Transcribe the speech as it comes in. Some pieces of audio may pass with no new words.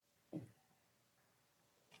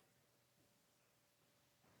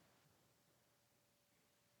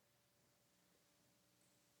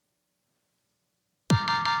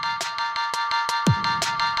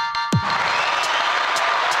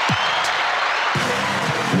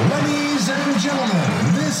and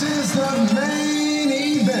gentlemen, this is the main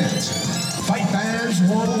event. Fight fans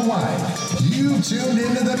worldwide, you tuned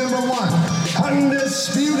into the number one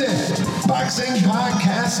undisputed boxing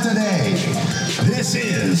podcast today. This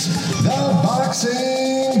is the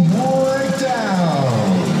Boxing Breakdown.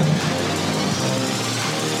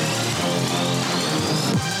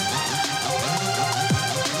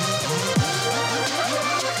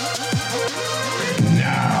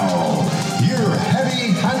 Now, your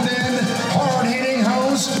heavy-handed, hard-hitting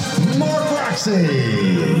host, Mark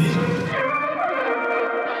Roxy.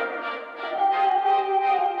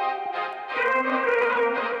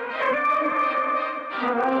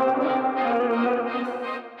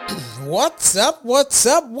 What's up? What's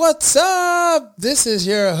up? What's up? This is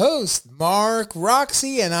your host, Mark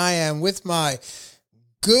Roxy, and I am with my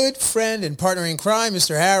good friend and partner in crime,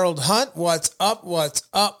 Mr. Harold Hunt. What's up? What's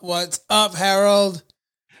up? What's up, Harold?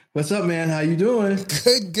 What's up, man? How you doing?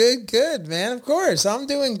 Good, man. Of course. I'm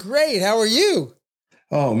doing great. How are you?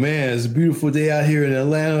 Oh, man, it's a beautiful day out here in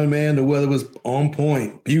Atlanta, man. The weather was on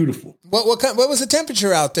point. Beautiful. What was the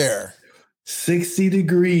temperature out there? 60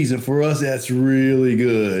 degrees, and for us, that's really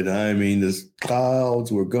good. I mean, the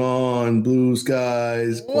clouds were gone, blue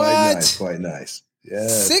skies, quite nice. Yeah,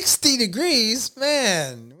 60 degrees,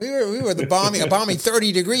 man. We were a balmy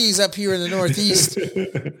 30 degrees up here in the Northeast.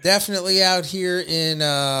 Definitely out here in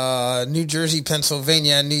New Jersey,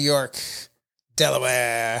 Pennsylvania, New York,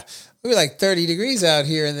 Delaware. We were like 30 degrees out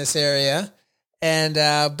here in this area. And,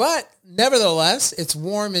 but nevertheless, it's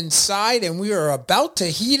warm inside and we are about to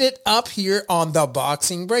heat it up here on the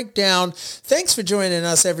Boxing Breakdown. Thanks for joining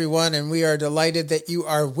us, everyone. And we are delighted that you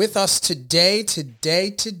are with us today.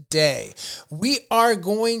 We are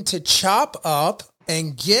going to chop up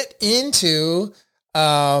and get into,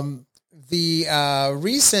 the,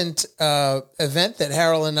 recent, event that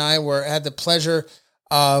Harold and I had the pleasure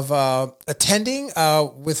of attending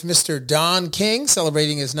with Mr. Don King,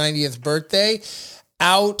 celebrating his 90th birthday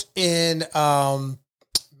out in, at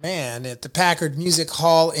the Packard Music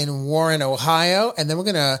Hall in Warren, Ohio. And then we're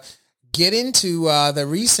going to get into the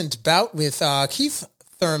recent bout with Keith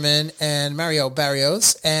Thurman and Mario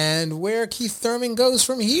Barrios and where Keith Thurman goes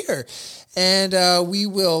from here. And we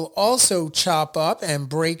will also chop up and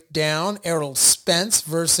break down Errol Spence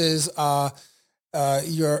versus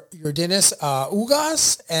your Dennis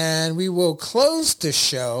Ugas, and we will close the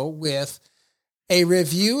show with a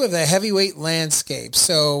review of the heavyweight landscape.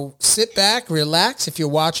 So sit back, relax. If you're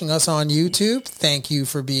watching us on YouTube, thank you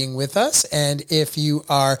for being with us. And if you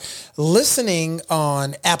are listening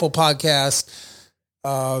on Apple Podcasts,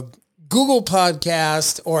 Google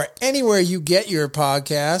Podcasts, or anywhere you get your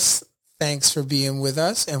podcasts, thanks for being with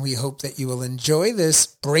us. And we hope that you will enjoy this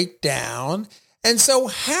breakdown. And so,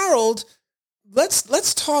 Harold,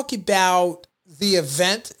 Let's talk about the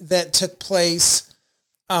event that took place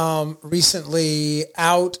recently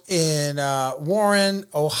out in Warren,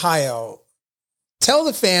 Ohio. Tell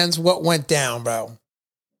the fans what went down, bro.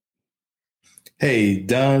 Hey,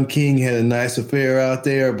 Don King had a nice affair out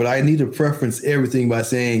there, but I need to preference everything by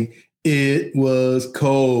saying it was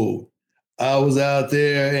cold. I was out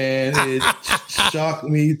there and it shocked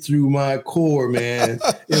me through my core, man.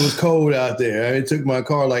 It was cold out there. It took my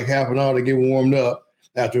car like half an hour to get warmed up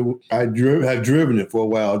after I have driven it for a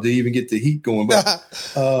while to even get the heat going. But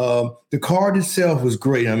the card itself was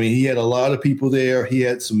great. I mean, he had a lot of people there. He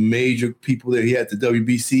had some major people there. He had the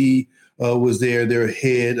WBC was there. Their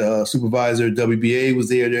head supervisor. WBA was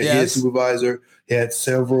there. Their head supervisor. He had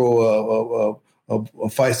several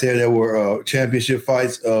fights there that were championship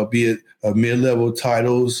fights, be it mid-level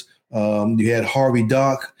titles. You had Harvey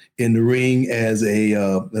Dock in the ring as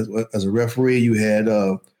a referee. You had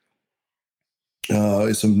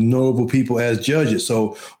some notable people as judges.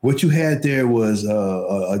 So what you had there was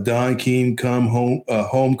a Don King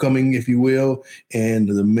homecoming, if you will, and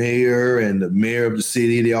the mayor and the mayor of the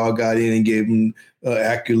city. They all got in and gave him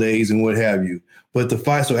accolades and what have you. But the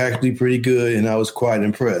fights were actually pretty good, and I was quite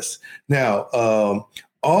impressed. Now,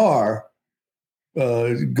 our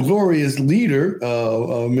glorious leader,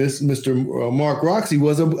 Mr. Mark Roxy,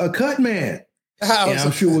 was a cut man. And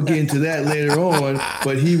I'm sure we'll get into that later on,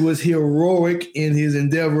 but he was heroic in his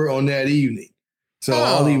endeavor on that evening. So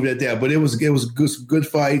I'll leave it at that. But it was good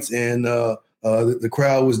fights, and the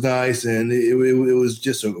crowd was nice, and it was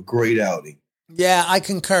just a great outing. Yeah, I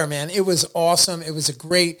concur, man. It was awesome. It was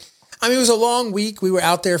it was a long week. We were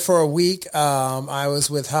out there for a week. I was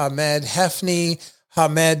with Hamed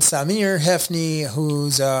Samir Hefny,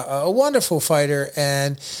 who's a wonderful fighter.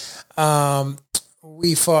 And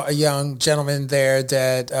we fought a young gentleman there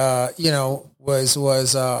that,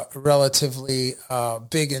 was relatively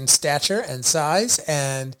big in stature and size.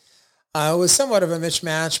 And It was somewhat of a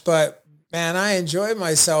mismatch, but man, I enjoyed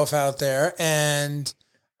myself out there. And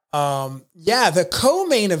the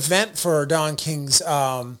co-main event for Don King's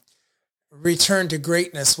return to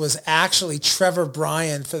greatness was actually Trevor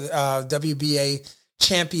Bryan for the WBA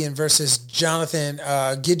champion versus Jonathan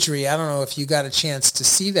Guidry. I don't know if you got a chance to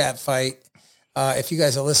see that fight. If you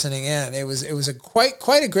guys are listening in, it was a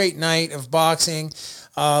quite a great night of boxing.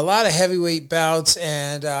 A lot of heavyweight bouts,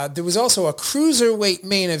 and there was also a cruiserweight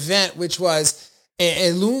main event, which was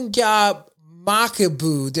Ilunga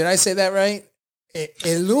Makabu. Did I say that right?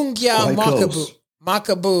 Ilunga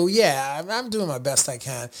Makabu. Yeah, I'm doing my best I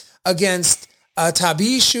can. Against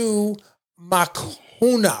Tabishu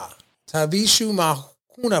Makuna. Tabishu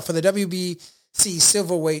Makuna for the WBC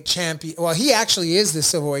Silverweight champion. Well, he actually is the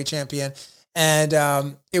Silverweight champion. And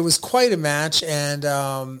it was quite a match. And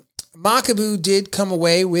Makabu did come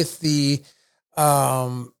away with the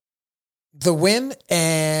win.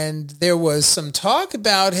 And there was some talk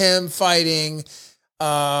about him fighting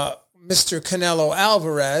Mr. Canelo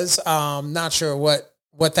Alvarez. Not sure what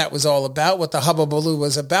that was all about, what the hubbubaloo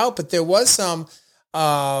was about, but there was some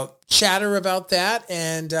chatter about that,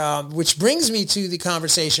 and which brings me to the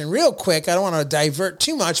conversation real quick. I don't want to divert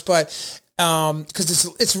too much, but because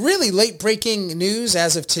it's really late breaking news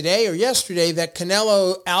as of today or yesterday that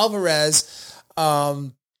Canelo Alvarez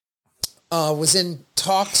was in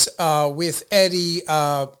talks with Eddie,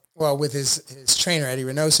 with his trainer Eddie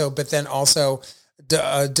Reynoso, but then also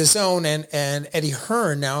DAZN and Eddie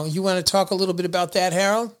Hearn. Now, you want to talk a little bit about that,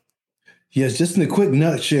 Harold? Yes, just in a quick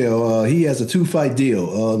nutshell, he has a 2-fight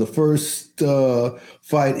deal. The first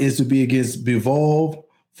fight is to be against Bivol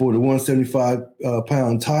for the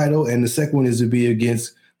 175-pound title, and the second one is to be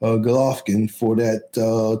against Golovkin for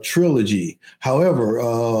that trilogy. However,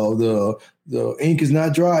 the ink is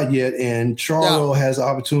not dried yet, and Charlo has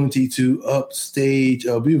opportunity to upstage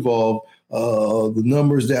Bivol. The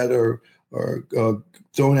numbers that are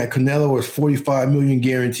thrown at Canelo is $45 million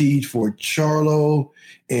guaranteed for Charlo,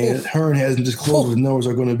 and Hearn hasn't disclosed what the numbers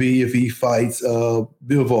are going to be if he fights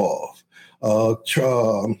Bivol.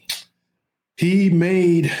 He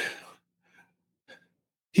made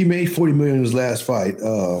 $40 million in his last fight,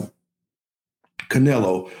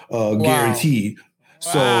 Canelo, guaranteed.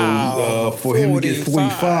 So for him to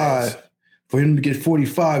get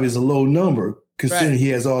 45 is a low number, considering he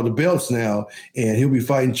has all the belts now, and he'll be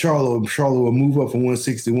fighting Charlo, and Charlo will move up from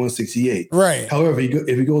 160 to 168. Right. However,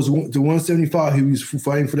 if he goes to 175, he'll be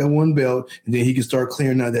fighting for that one belt, and then he can start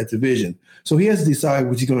clearing out that division. So he has to decide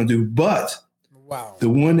what he's going to do. But the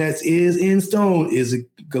one that is in stone is a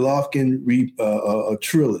Golovkin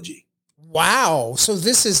trilogy. Wow. So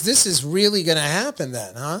this is really going to happen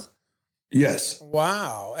then, huh? Yes.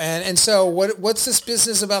 Wow. And so what's this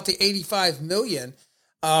business about the $85 million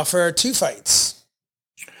for 2 fights?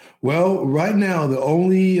 Well, right now, the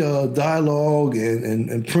only dialogue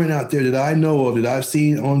and print out there that I know of, that I've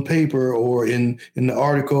seen on paper or in the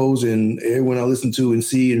articles and everyone I listen to and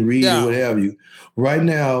see and read and what have you, right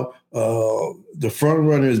now, the front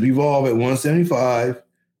runner is Bivol at 175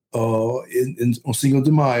 on Cinco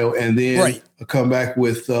de Mayo, and then come back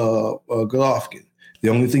with Golovkin. The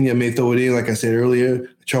only thing that may throw it in, like I said earlier,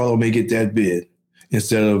 Charlo may get that bid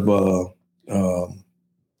instead of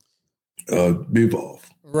Bivol.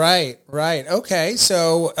 Right. Okay.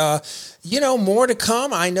 So, more to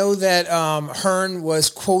come. I know that Hearn was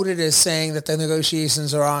quoted as saying that the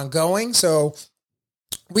negotiations are ongoing. So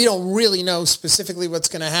we don't really know specifically what's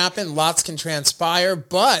going to happen. Lots can transpire,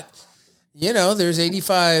 but, there's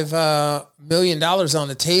 $85 million on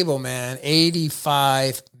the table, man.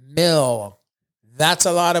 85 mil. That's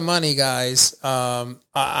a lot of money, guys.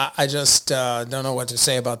 I just don't know what to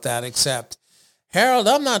say about that, except, Harold,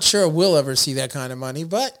 I'm not sure we'll ever see that kind of money,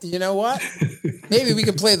 but you know what? Maybe we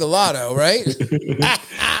can play the lotto, right?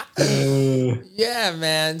 Yeah,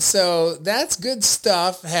 man. So that's good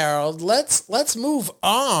stuff, Harold. Let's move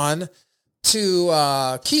on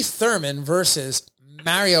to Keith Thurman versus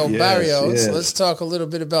Mario Barrios. Yes. Let's talk a little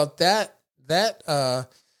bit about that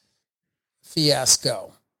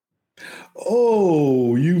fiasco.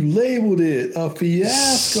 Oh, you labeled it a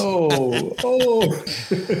fiasco. All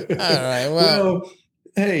right. Well,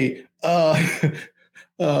 hey, I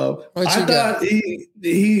thought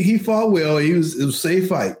he fought well. It was a safe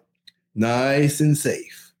fight, nice and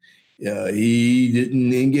safe. He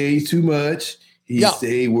didn't engage too much. He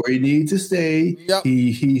stayed where he needed to stay. Yep.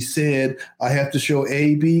 He said, I have to show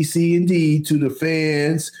A, B, C, and D to the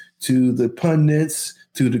fans, to the pundits,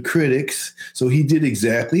 to the critics. So he did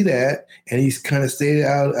exactly that, and he's kind of stayed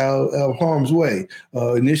out of harm's way.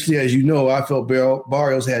 Initially, as you know, I felt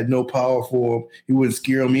Barrios had no power for him. He wouldn't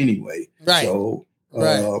scare him anyway. Right. So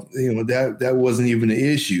Right. That wasn't even an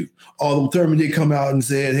issue. Although Thurman did come out and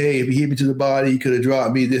said, hey, if he hit me to the body, he could have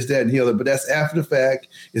dropped me, this, that, and the other. But that's after the fact.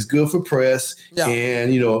 It's good for press. Yeah.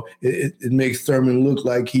 And, it makes Thurman look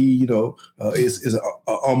like he, is a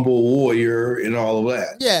humble warrior and all of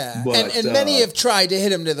that. Yeah. But, and many have tried to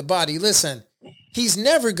hit him to the body. Listen, he's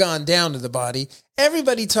never gone down to the body.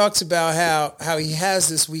 Everybody talks about how he has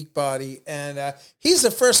this weak body. And he's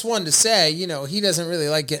the first one to say, he doesn't really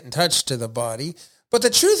like getting touched to the body. But the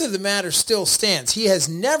truth of the matter still stands. He has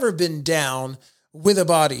never been down with a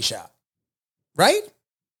body shot, right?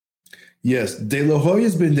 Yes, De La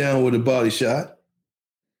Hoya's been down with a body shot.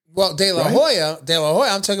 Well, De La Hoya,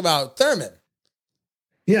 I'm talking about Thurman.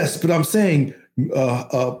 Yes, but I'm saying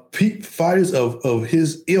peak fighters of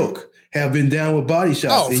his ilk have been down with body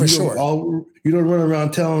shots. Oh, for sure. You don't run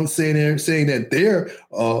around saying that they're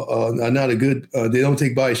not a good. They don't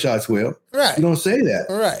take body shots well. Right. You don't say that.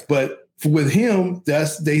 Right. But with him,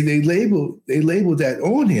 that's they label that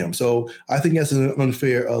on him. So I think that's an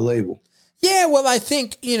unfair label. Yeah, well, I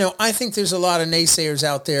think there's a lot of naysayers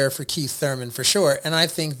out there for Keith Thurman for sure, and I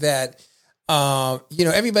think that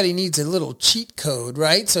everybody needs a little cheat code,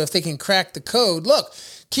 right? So if they can crack the code, look,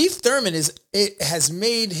 Keith Thurman has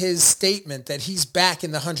made his statement that he's back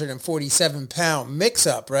in the 147-pound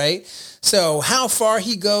mix-up, right? So how far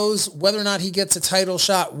he goes, whether or not he gets a title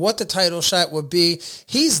shot, what the title shot would be,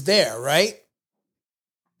 he's there, right?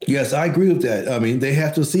 Yes, I agree with that. I mean, they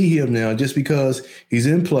have to see him now just because he's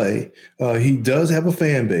in play. He does have a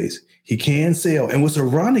fan base. He can sell. And what's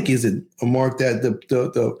ironic is it, Mark, that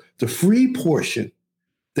the free portion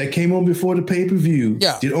that came on before the pay-per-view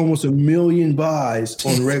did almost 1 million buys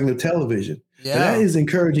on regular television. Yeah. That is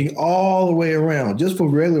encouraging all the way around, just for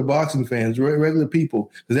regular boxing fans, regular people,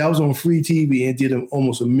 because that was on free TV and did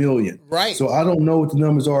almost 1 million. Right. So I don't know what the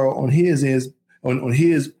numbers are on his at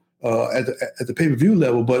the pay-per-view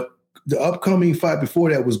level, but the upcoming fight before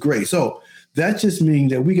that was great. So that just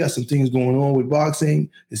means that we got some things going on with boxing.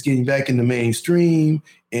 It's getting back in the mainstream,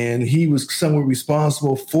 and he was somewhat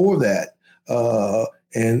responsible for that.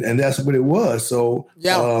 And that's what it was. So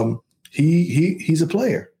he's a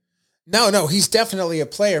player. No, he's definitely a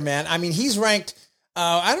player, man. I mean, he's ranked.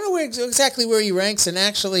 I don't know exactly where he ranks, and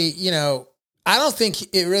actually, I don't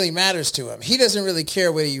think it really matters to him. He doesn't really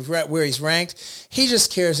care where he's ranked. He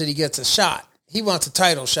just cares that he gets a shot. He wants a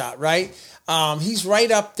title shot, right? He's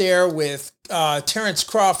right up there with Terrence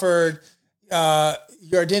Crawford,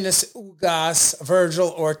 Yordenis Ugas,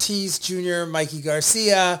 Virgil Ortiz Jr., Mikey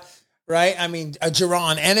Garcia, right? I mean,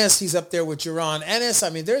 Jaron Ennis. He's up there with Jaron Ennis. I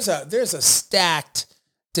mean, there's a stacked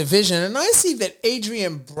division, and I see that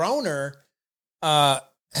Adrian Broner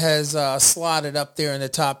has slotted up there in the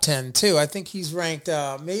top 10 too. I think he's ranked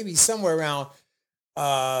maybe somewhere around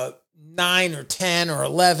 9 or 10 or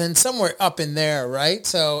 11, somewhere up in there, right?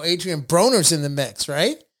 So Adrian Broner's in the mix,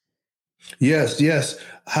 right? Yes.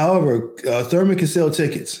 However, Thurman can sell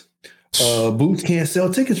tickets. Boots can't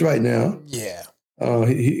sell tickets right now. Yeah.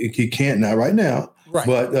 He can't, not right now. Right.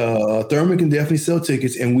 But Thurman can definitely sell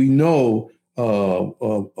tickets, and we know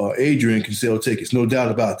Adrian can sell tickets, no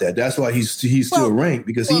doubt about that. That's why he's still ranked,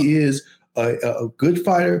 because he is a good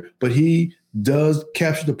fighter, but he does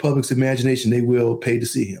capture the public's imagination. They will pay to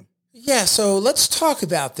see him. Yeah, so let's talk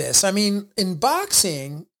about this. I mean, in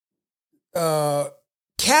boxing,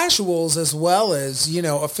 casuals as well as,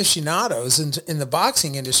 aficionados in the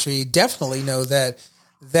boxing industry definitely know that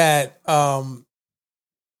Jaron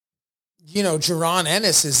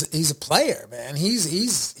Ennis he's a player, man.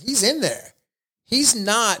 He's in there. He's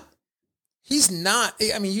not,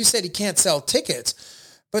 I mean, you said he can't sell tickets,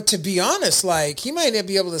 but to be honest, like, he might not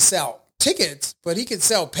be able to sell tickets, but he could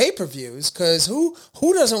sell pay-per-views, because who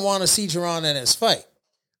doesn't want to see Jaron Ennis fight?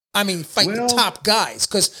 I mean, the top guys,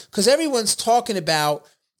 because everyone's talking about,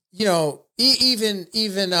 even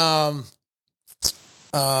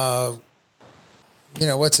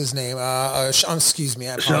what's his name? Excuse me,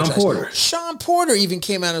 I apologize. Sean Porter. Sean Porter even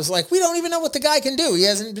came out and was like, we don't even know what the guy can do. He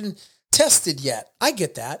hasn't been tested yet. I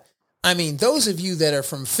get that. I mean, those of you that are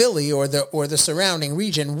from Philly or the surrounding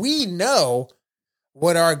region, we know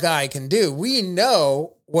what our guy can do. We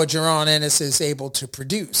know what Jaron Ennis is able to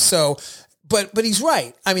produce. So, but he's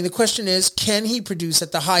right. I mean, the question is, can he produce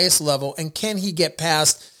at the highest level, and can he get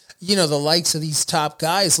past, the likes of these top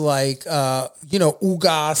guys like,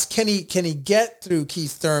 Ugas? Can he get through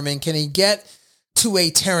Keith Thurman? Can he get to a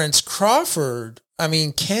Terrence Crawford? I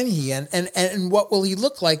mean, can he? And what will he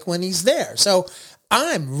look like when he's there? So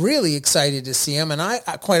I'm really excited to see him. And I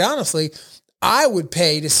quite honestly, I would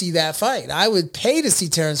pay to see that fight. I would pay to see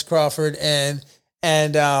Terrence Crawford and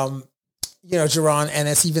Jaron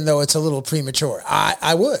Ennis, even though it's a little premature.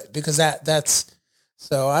 I would, because that's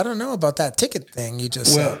So I don't know about that ticket thing you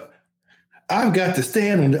just said. Well, I've got to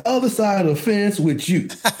stand on the other side of the fence with you.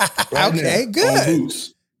 Right Okay, now, good. On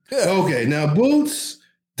Boots. Good. Okay, now Boots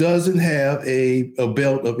doesn't have a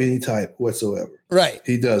belt of any type whatsoever. Right.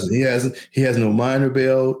 He doesn't. He has no minor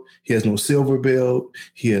belt. He has no silver belt.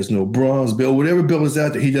 He has no bronze belt. Whatever belt is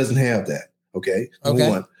out there, he doesn't have that. Okay. Number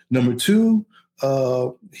one. Number two,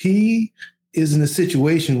 he is in a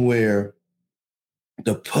situation where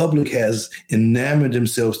the public has enamored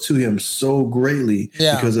themselves to him so greatly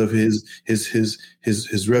because of his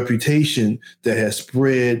reputation that has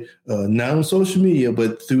spread not on social media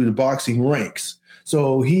but through the boxing ranks.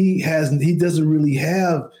 So he doesn't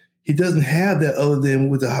have that other than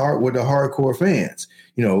with the hardcore fans.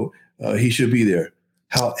 He should be there.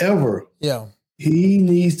 However, he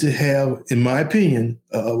needs to have, in my opinion,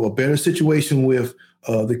 a better situation with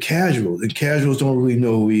the casuals, and casuals don't really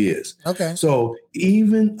know who he is. Okay. So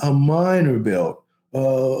even a minor belt,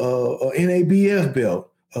 NABF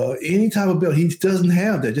belt, any type of belt, he doesn't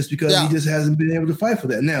have that just because he just hasn't been able to fight for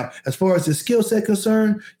that. Now, as far as his skill set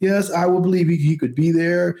concerned, yes, I will believe he could be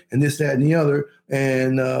there and this, that, and the other.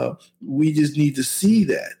 And we just need to see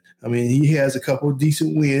that. I mean, he has a couple of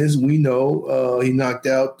decent wins. We know he knocked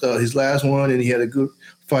out his last one, and he had a good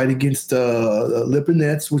fight against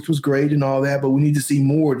Lipinets, which was great and all that. But we need to see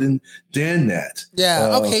more than that.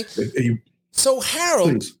 Yeah. Okay. So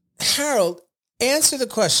Harold, answer the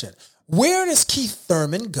question. Where does Keith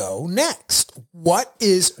Thurman go next? What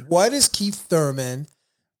is Keith Thurman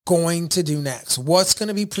going to do next? What's going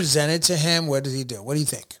to be presented to him? What does he do? What do you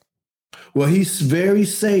think? Well, he's very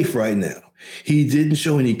safe right now. He didn't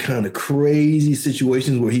show any kind of crazy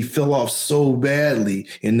situations where he fell off so badly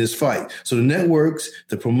in this fight. So the networks,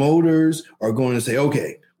 the promoters are going to say,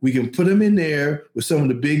 okay, we can put him in there with some of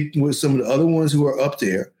the other ones who are up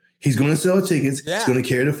there. He's going to sell tickets. Yeah. He's going to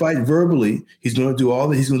carry the fight verbally. He's going to do all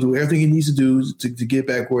that. He's going to do everything he needs to do to get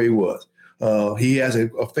back where he was. He has a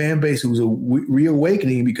fan base who's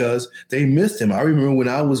reawakening because they missed him. I remember when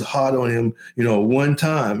I was hot on him, one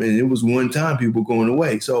time, and it was one time people going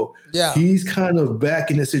away. So he's kind of back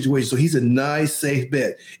in that situation. So he's a nice, safe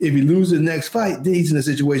bet. If he loses the next fight, then he's in a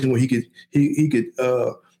situation where he could he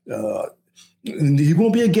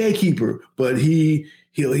won't be a gatekeeper, but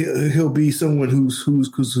he'll be someone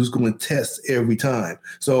who's going to test every time.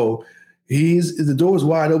 So the door is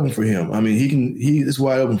wide open for him. I mean, it's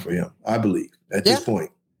wide open for him, I believe, at this point.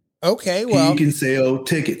 Okay, well, he can sell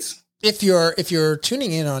tickets. If you're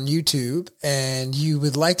tuning in on YouTube and you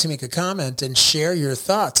would like to make a comment and share your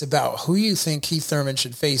thoughts about who you think Keith Thurman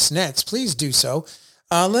should face next, please do so.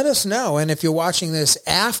 Let us know. And if you're watching this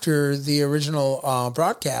after the original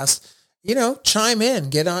broadcast, chime in,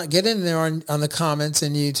 get in there on the comments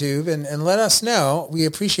in YouTube and let us know. We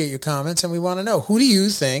appreciate your comments and we want to know, who do you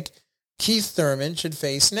think Keith Thurman should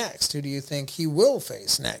face next? Who do you think he will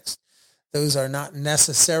face next? Those are not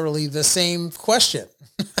necessarily the same question.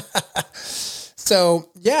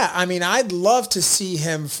 So, I mean, I'd love to see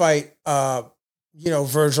him fight,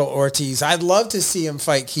 Virgil Ortiz. I'd love to see him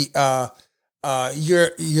fight your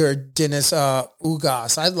Dennis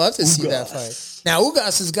Ugas. I'd love to see that fight. Now,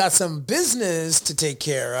 Ugas has got some business to take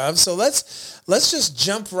care of, so let's just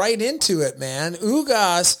jump right into it, man.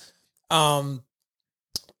 Ugas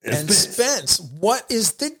and Spence. What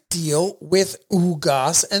is the deal with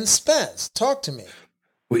Ugas and Spence? Talk to me.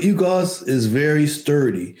 Well, Ugas is very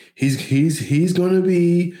sturdy. He's going to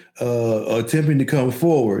be attempting to come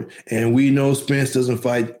forward, and we know Spence doesn't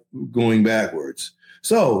fight going backwards.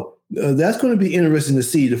 So that's going to be interesting to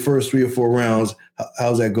see the first 3 or 4 rounds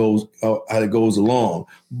how it goes along.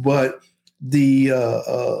 But the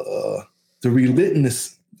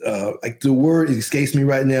relentless, like the word escapes me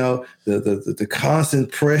right now, the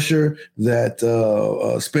constant pressure that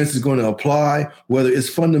Spence is going to apply, whether it's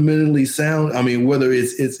fundamentally sound, I mean, whether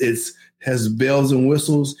it's has bells and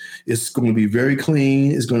whistles, it's going to be very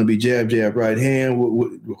clean. It's going to be jab, jab, right hand,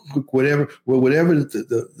 whatever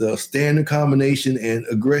the standard combination and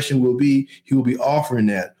aggression will be, he will be offering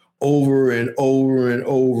that over and over and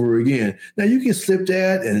over again. Now you can slip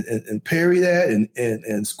that and parry that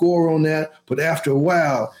and score on that, but after a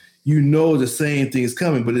while, the same thing is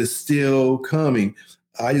coming, but it's still coming.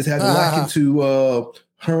 I just had to liken to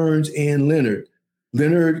Hearns and Leonard.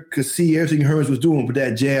 Leonard could see everything Hearns was doing, but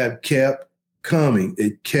that jab kept coming.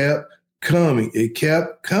 It kept coming. It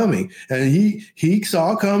kept coming. And he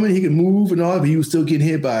saw it coming. He could move and all, but he was still getting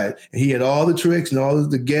hit by it. And he had all the tricks and all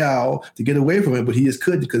the gal to get away from it, but he just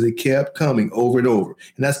couldn't because it kept coming over and over.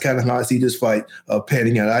 And that's kind of how I see this fight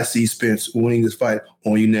panning out. I see Spence winning this fight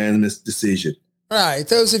on unanimous decision. All right.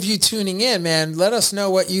 Those of you tuning in, man, let us know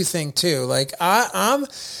what you think too. Like I'm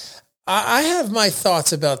I have my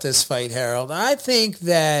thoughts about this fight, Harold. I think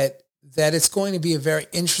that it's going to be a very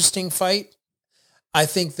interesting fight. I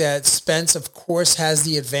think that Spence, of course, has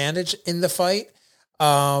the advantage in the fight,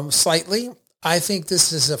 slightly. I think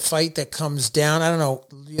this is a fight that comes down. I don't know.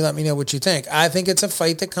 You let me know what you think. I think it's a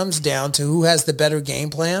fight that comes down to who has the better game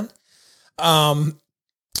plan.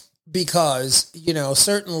 Because,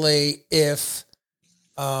 certainly if,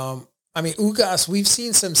 Ugas, we've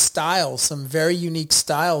seen some styles, some very unique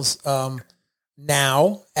styles,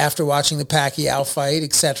 now after watching the Pacquiao fight,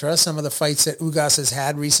 etc. Some of the fights that Ugas has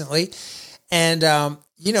had recently. And,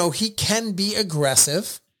 he can be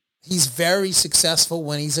aggressive. He's very successful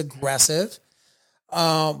when he's aggressive.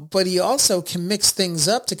 But he also can mix things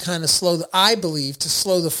up to kind of slow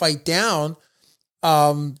the fight down,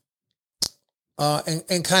 and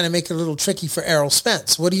kind of make it a little tricky for Errol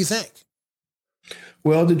Spence. What do you think?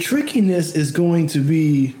 Well, the trickiness is going to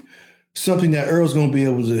be something that Errol's going to be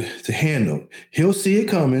able to handle. He'll see it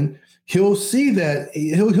coming. He'll see that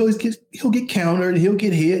he'll get countered, he'll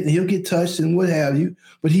get hit, and he'll get touched and what have you.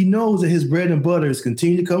 But he knows that his bread and butter is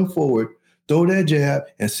continue to come forward, throw that jab,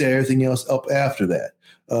 and set everything else up after that.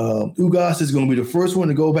 Ugas is going to be the first one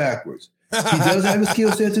to go backwards. He does have a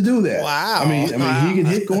skill set to do that. Wow. He can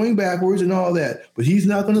hit going backwards and all that, but he's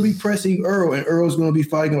not going to be pressing Errol, and Errol's going to be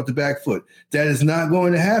fighting off the back foot. That is not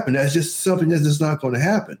going to happen. That's just something that's just not going to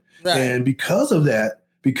happen. Right. And because of that,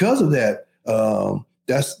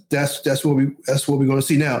 that's what we're going to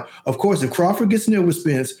see. Now, of course, if Crawford gets in there with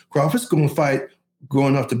Spence, Crawford's going to fight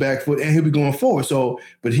going off the back foot, and he'll be going forward. So,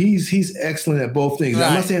 but he's excellent at both things. Right.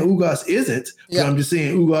 I'm not saying Ugas isn't, but I'm just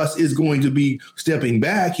saying Ugas is going to be stepping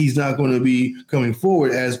back. He's not going to be coming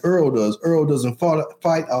forward as Errol does. Errol doesn't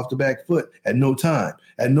fight off the back foot at no time.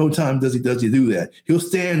 At no time does he do that. He'll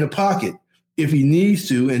stay in the pocket if he needs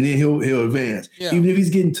to, and then he'll advance. Yeah. Even if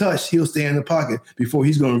he's getting touched, he'll stay in the pocket before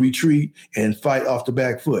he's going to retreat and fight off the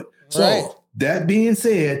back foot. Right. So that being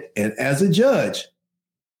said, and as a judge,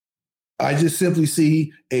 I just simply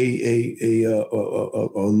see a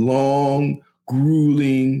long,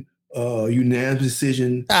 grueling, unanimous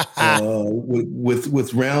decision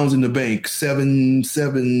with rounds in the bank.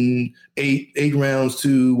 8 rounds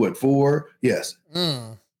to 4? Yes.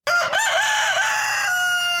 Mm.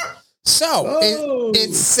 So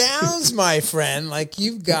it sounds, my friend, like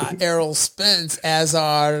you've got Errol Spence as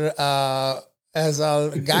our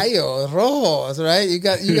gallo rojos, right? You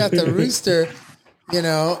got the rooster.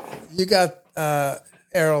 You got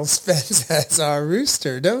Errol Spence as our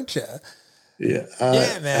rooster, don't you? Yeah,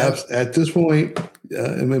 man. At this point,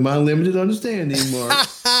 in my limited understanding, Mark.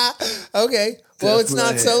 Okay, well, it's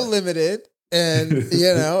not so limited, and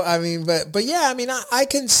but yeah, I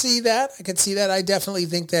can see that. I definitely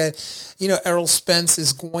think that Errol Spence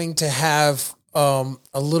is going to have a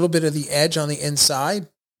little bit of the edge on the inside.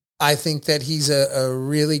 I think that he's a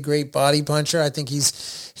really great body puncher. I think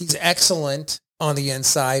he's excellent on the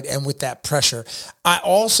inside and with that pressure. I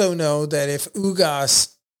also know that if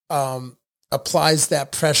Ugas applies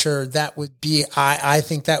that pressure, that would be, I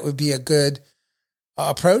think that would be a good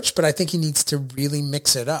approach, but I think he needs to really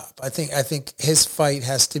mix it up. I think his fight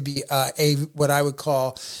has to be what I would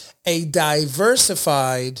call a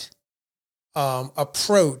diversified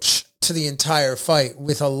approach to the entire fight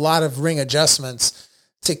with a lot of ring adjustments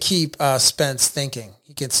to keep Spence thinking.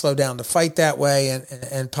 He can slow down the fight that way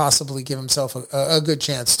and possibly give himself a good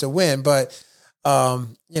chance to win. But,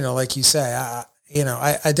 like you say, I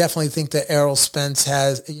definitely think that Errol Spence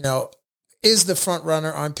is the front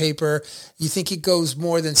runner on paper. You think it goes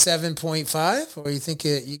more than 7.5, or you think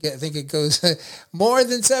it goes more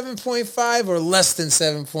than 7.5 or less than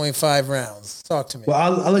 7.5 rounds? Talk to me.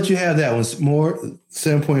 Well, I'll let you have that one. More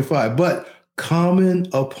 7.5, but common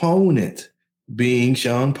opponent being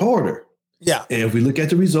Sean Porter. Yeah. And if we look at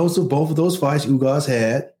the results of both of those fights Sean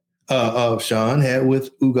had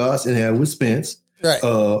with Ugas and had with Spence, right.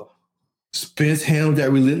 Spence handled that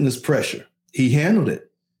relentless pressure. He handled it.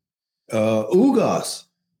 Ugas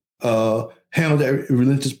handled that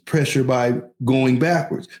relentless pressure by going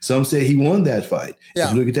backwards. Some say he won that fight. Yeah.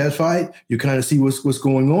 If you look at that fight, you kind of see what's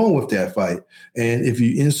going on with that fight. And if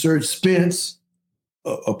you insert Spence,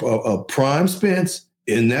 a prime Spence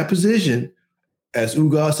in that position, as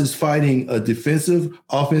Ugas is fighting a defensive,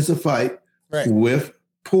 offensive fight with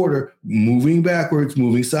Porter moving backwards,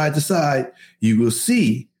 moving side to side, you will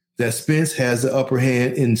see that Spence has the upper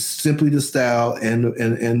hand in simply the style and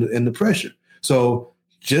the pressure. So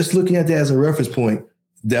just looking at that as a reference point,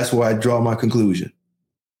 that's where I draw my conclusion.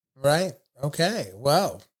 Right. Okay.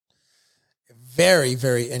 Well, Very,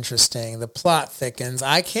 very interesting. The plot thickens.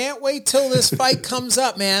 I can't wait till this fight comes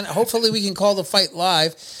up, man. Hopefully we can call the fight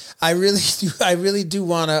live. I really do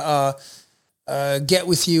want to get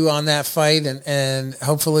with you on that fight, and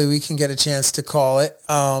hopefully we can get a chance to call it.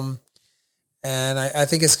 And I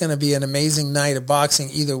think it's going to be an amazing night of boxing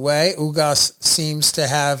either way. Ugas seems to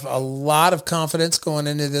have a lot of confidence going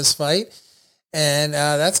into this fight, and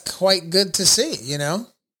that's quite good to see, you know?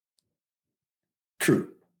 True.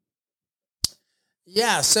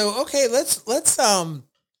 Yeah, so okay, let's flip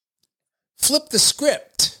the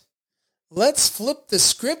script. Let's flip the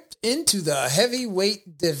script into the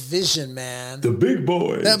heavyweight division, man. The big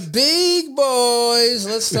boys. The big boys.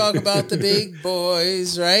 Let's talk about the big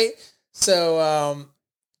boys, right? So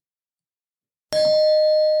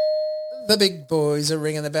the big boys are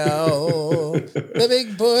ringing the bell. The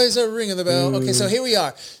big boys are ringing the bell. Okay, so here we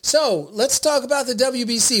are. So let's talk about the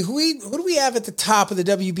WBC. Who do we have at the top of the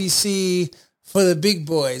WBC for the big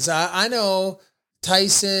boys? I know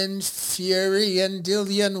Tyson, Fury, and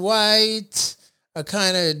Dillian White are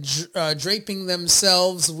kind of draping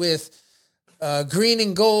themselves with green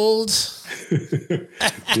and gold. Yeah,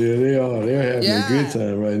 they are. They're having a good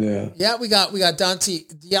time right now. Yeah, we got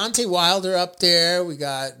Deontay Wilder up there. We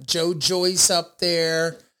got Joe Joyce up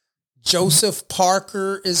there. Joseph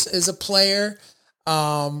Parker is a player.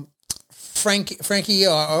 Frank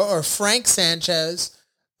Sanchez.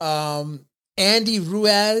 Andy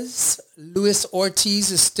Ruiz, Luis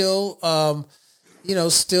Ortiz is still,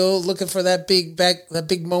 still looking for that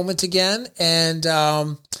big moment again. And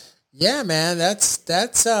yeah, man,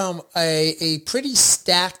 that's a pretty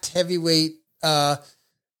stacked heavyweight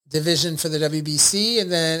division for the WBC.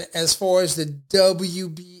 And then as far as the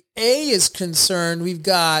WBA is concerned, we've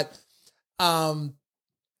got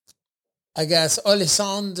I guess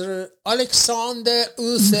Alexander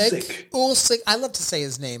Usyk. Usyk. I love to say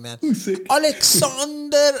his name, man. Usyk.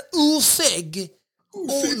 Alexander Usyk.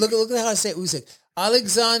 Oh, look at how I say Usyk.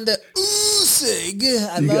 Alexander Usyk.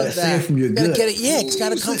 I love that. You gotta get it. Yeah, it's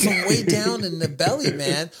gotta come from way down in the belly,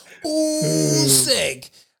 man. Usyk.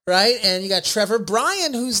 Right? And you got Trevor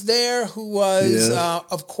Bryan, who's there, who was,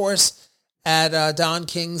 of course, at Don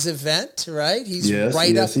King's event, right? He's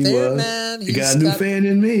right up there, man. He got a new fan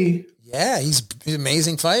in me. Yeah, he's an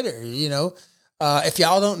amazing fighter, you know. If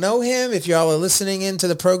y'all don't know him, if y'all are listening into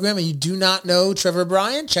the program and you do not know Trevor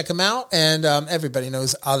Bryan, check him out. And everybody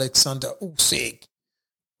knows Alexander Usyk.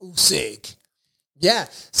 Yeah,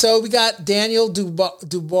 so we got Daniel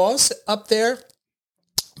Dubois up there.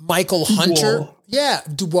 Michael Hunter. Yeah,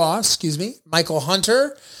 Dubois, excuse me. Michael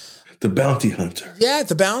Hunter. The bounty hunter. Yeah,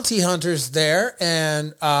 the bounty hunter's there.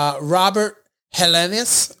 And Robert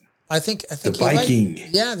Helenius. I think the Viking.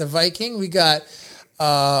 The Viking. We got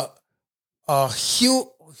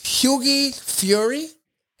Hughie Fury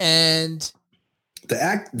and the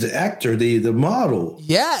actor, the model.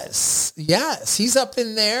 Yes, he's up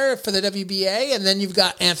in there for the WBA, and then you've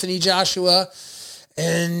got Anthony Joshua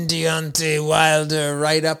and Deontay Wilder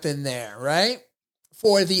right up in there, right?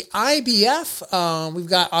 For the IBF, we've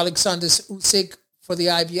got Alexander Usyk for the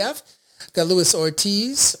IBF. Got Luis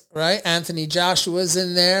Ortiz, right? Anthony Joshua's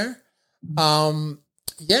in there. And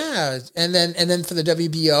then for the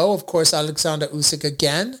WBO, of course, Alexander Usyk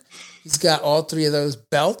again. He's got all three of those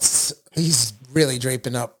belts. He's really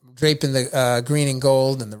draping the green and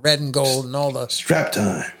gold and the red and gold and all the strap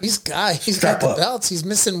time. He's got the belts. He's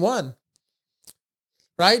missing one.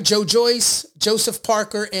 Right? Joe Joyce, Joseph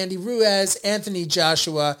Parker, Andy Ruiz, Anthony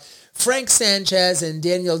Joshua, Frank Sanchez, and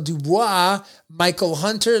Daniel Dubois, Michael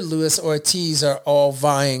Hunter, Luis Ortiz are all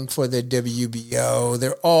vying for the WBO.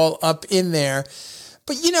 They're all up in there.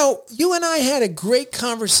 But, you know, you and I had a great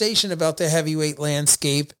conversation about the heavyweight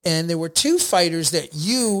landscape, and there were two fighters that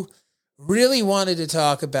you really wanted to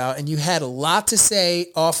talk about, and you had a lot to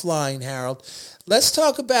say offline, Harold. Let's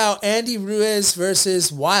talk about Andy Ruiz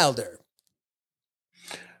versus Wilder.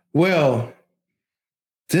 Well,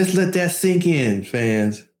 just let that sink in,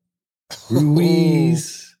 fans.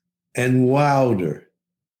 Ruiz and Wilder.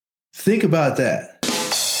 Think about that.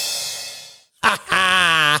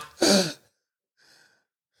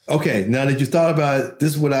 Okay, now that you thought about it,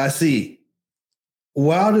 this is what I see.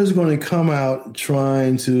 Wilder's going to come out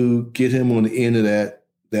trying to get him on the end of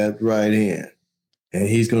that right hand, and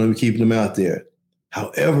he's going to be keeping him out there.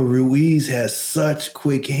 However, Ruiz has such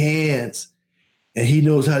quick hands, and he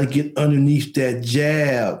knows how to get underneath that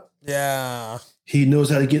jab. Yeah. He knows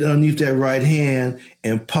how to get underneath that right hand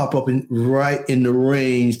and pop up right in the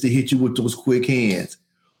range to hit you with those quick hands.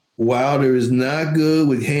 Wilder is not good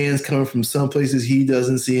with hands coming from some places he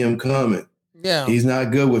doesn't see him coming. Yeah. He's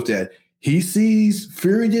not good with that. He sees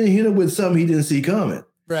Fury didn't hit him with something he didn't see coming.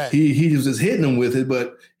 Right. He was just hitting him with it,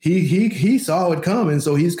 but he saw it coming,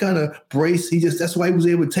 so he's kind of braced. That's why he was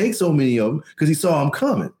able to take so many of them, because he saw him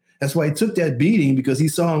coming. That's why he took that beating, because he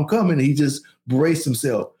saw him coming. And he just braced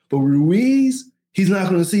himself. But Ruiz, he's not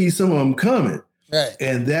going to see some of them coming. Right.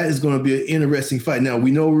 And that is going to be an interesting fight. Now,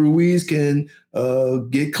 we know Ruiz can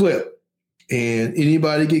get clipped. And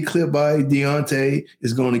anybody get clipped by Deontay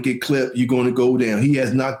is going to get clipped. You're going to go down. He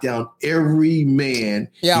has knocked down every man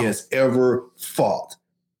he has ever fought,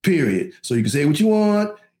 period. So you can say what you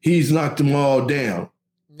want. He's knocked them all down.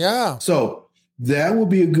 Yeah. So that will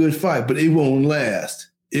be a good fight, but it won't last.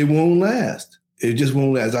 It won't last. It just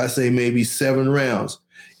won't last. I say maybe 7 rounds.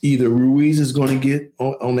 Either Ruiz is going to get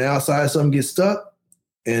on the outside, something gets stuck,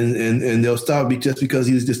 and they'll stop just because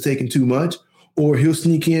he's just taking too much. Or he'll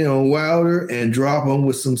sneak in on Wilder and drop him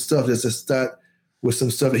with some stuff with some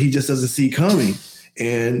stuff that he just doesn't see coming.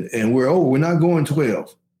 And we're not going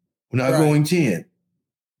 12. We're not going 10.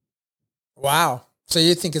 Wow. So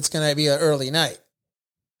you think it's going to be an early night?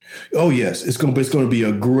 Oh yes, it's going to be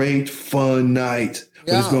a great fun night,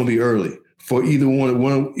 but it's going to be early for either one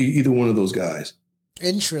of those guys.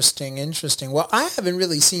 Interesting. Well, I haven't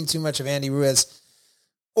really seen too much of Andy Ruiz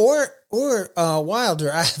or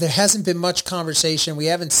Wilder. There hasn't been much conversation. We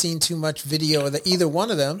haven't seen too much video of either one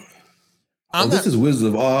of them. This is Wizard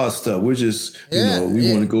of Oz stuff. We're just, we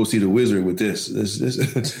want to go see the wizard with this. This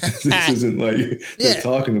isn't like they're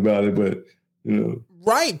talking about it, but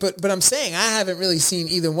Right, but I'm saying I haven't really seen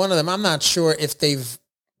either one of them. I'm not sure if they've,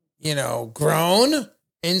 grown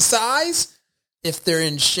in size, if they're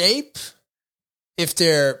in shape, if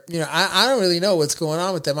they're, I don't really know what's going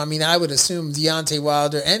on with them. I mean, I would assume Deontay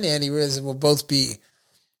Wilder and Andy Ruiz will both be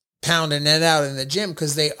pounding it out in the gym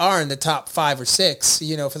because they are in the top 5 or 6, for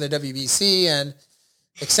the WBC and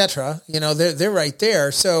et cetera. They're right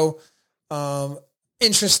there. So,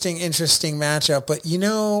 interesting matchup. But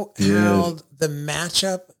how the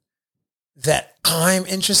matchup that I'm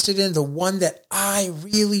interested in, the one that I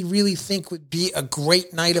really, really think would be a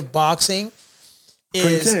great night of boxing,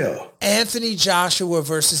 is Anthony Joshua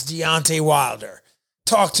versus Deontay Wilder.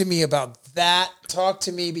 Talk to me about that. Talk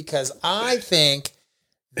to me, because I think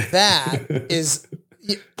that is...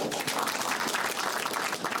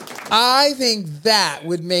 I think that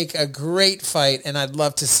would make a great fight, and I'd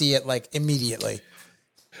love to see it immediately.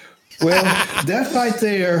 Well, that fight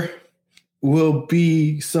there will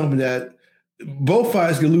be something that both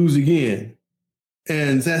fights could lose again,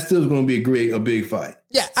 and that's still going to be a big fight.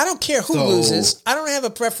 Yeah, I don't care who loses. I don't have a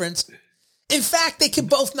preference. In fact, they could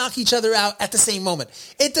both knock each other out at the same moment.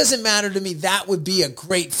 It doesn't matter to me. That would be a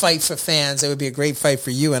great fight for fans. It would be a great fight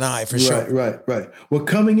for you and I, for sure. Right. Well,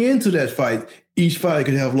 coming into that fight, each fighter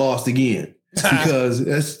could have lost again, because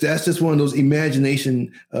that's just one of those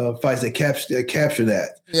imagination fights that capture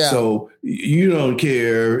that. Yeah. So you don't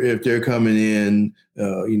care if they're coming in,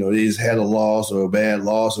 they just had a loss or a bad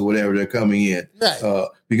loss or whatever they're coming in, right?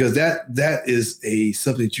 Because that is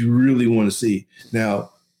something that you really want to see. Now,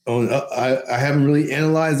 I haven't really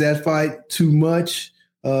analyzed that fight too much.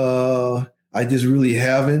 I just really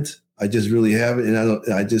haven't. And I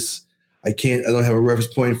don't have a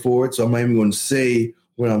reference point for it. So I'm not even going to say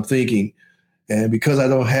what I'm thinking. And because I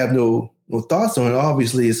don't have no thoughts on it,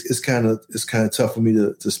 obviously it's kind of tough for me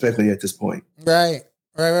to speculate at this point. Right.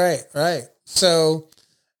 So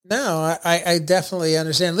no, I definitely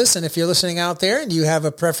understand. Listen, if you're listening out there and you have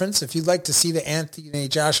a preference, if you'd like to see the Anthony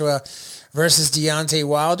Joshua versus Deontay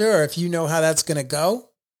Wilder, or if you know how that's going to go,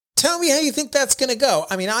 tell me how you think that's going to go.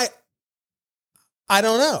 I mean, I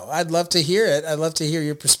don't know. I'd love to hear it. I'd love to hear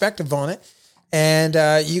your perspective on it. And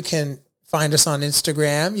you can find us on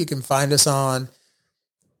Instagram. You can find us on,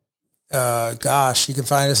 you can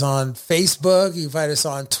find us on Facebook. You can find us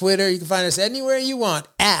on Twitter. You can find us anywhere you want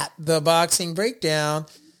at The Boxing Breakdown.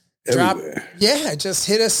 Just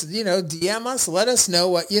hit us, DM us. Let us know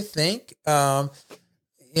what you think.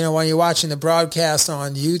 When you're watching the broadcast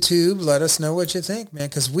on YouTube, let us know what you think, man.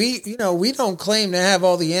 Because we don't claim to have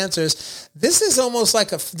all the answers. This is almost like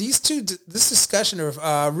this discussion of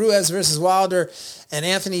Ruiz versus Wilder and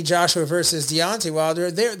Anthony Joshua versus Deontay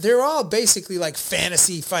Wilder. They're all basically like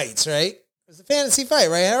fantasy fights, right? It's a fantasy fight,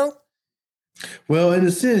 right, Errol? Well, in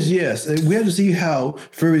a sense, yes. We have to see how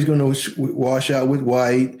Fury's going to wash out with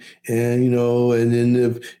White, and and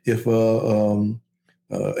then if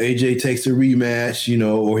AJ takes a rematch,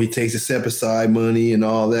 or he takes a step aside money and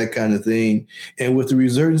all that kind of thing. And with the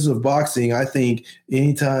resurgence of boxing, I think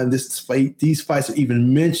anytime these fights are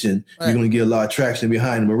even mentioned, you're going to get a lot of traction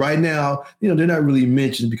behind them. But right now, they're not really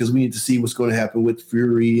mentioned because we need to see what's going to happen with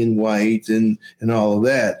Fury and White and all of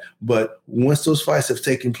that. But once those fights have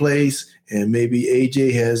taken place and maybe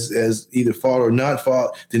AJ has either fought or not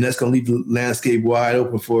fought, then that's going to leave the landscape wide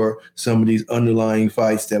open for some of these underlying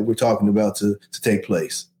fights that we're talking about to take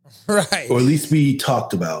place. Right. Or at least be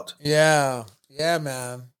talked about. Yeah. Yeah,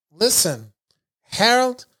 man. Listen,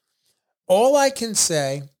 Harold, all I can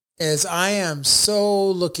say is I am so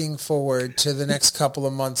looking forward to the next couple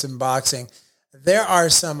of months in boxing. There are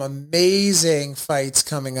some amazing fights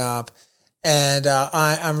coming up, and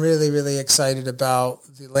I'm really, really excited about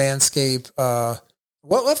the landscape.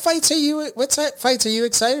 What fights are you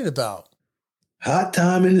excited about? Hot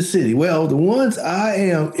time in the city. Well, the ones I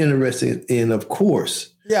am interested in, of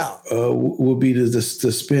course, will be the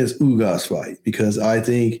Spence Ugas fight, because I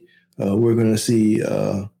think we're going to see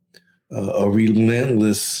a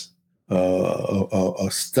relentless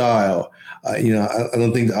style. I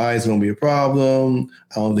don't think the eye is going to be a problem.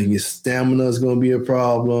 I don't think his stamina is going to be a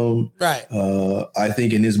problem. Right. I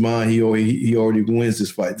think in his mind, he already wins this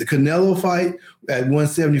fight. The Canelo fight at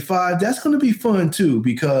 175, that's going to be fun too,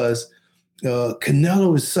 because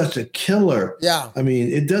Canelo is such a killer. Yeah. I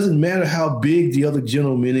mean, it doesn't matter how big the other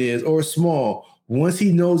gentleman is or small. Once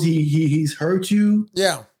he knows he's hurt you,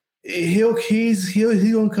 he's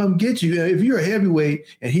gonna come get you. If you're a heavyweight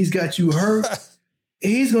and he's got you hurt,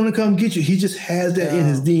 he's gonna come get you. He just has that in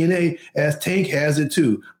his DNA, as Tank has it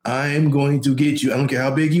too. I'm going to get you. I don't care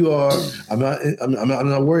how big you are. I'm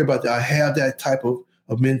not worried about that. I have that type of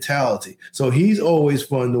mentality. So he's always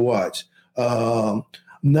fun to watch.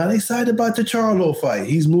 Not excited about the Charlo fight.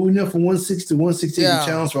 He's moving up from 160 to 168 to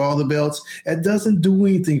challenge for all the belts. That doesn't do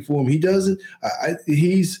anything for him. He doesn't.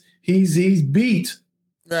 He's beat.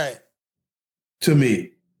 Right. To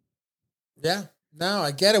me. Yeah. No,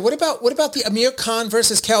 I get it. What about the Amir Khan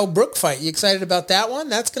versus Kell Brook fight? You excited about that one?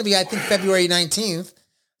 That's going to be, I think, February 19th.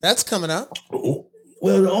 That's coming up.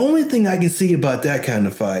 Well, the only thing I can see about that kind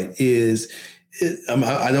of fight is,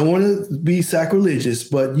 I don't want to be sacrilegious,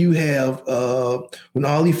 but you have when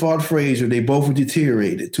Ali fought Frazier, they both were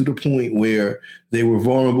deteriorated to the point where they were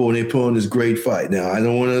vulnerable and they put on this great fight. Now, I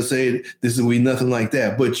don't want to say this will be nothing like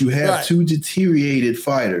that, but you have two deteriorated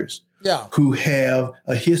fighters who have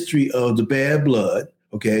a history of the bad blood,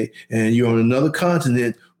 okay? And you're on another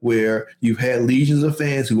continent where you've had legions of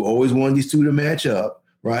fans who always wanted these two to match up,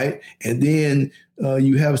 right? And then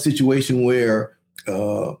you have a situation where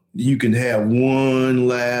you can have one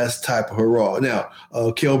last type of hurrah. Now,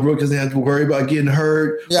 Kell Brook doesn't have to worry about getting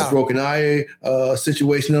hurt, a broken eye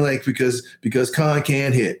situation, like because Khan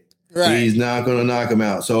can't hit. Right. He's not going to knock him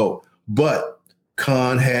out. So, but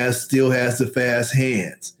Khan still has the fast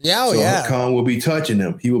hands. Khan will be touching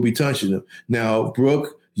him. He will be touching him. Now,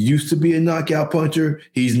 Brook used to be a knockout puncher.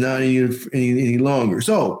 He's not any longer.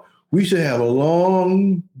 So we should have a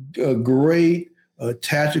long, great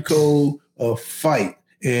tactical fight,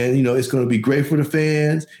 and it's going to be great for the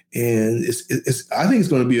fans, and I think it's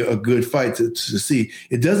going to be a good fight to see.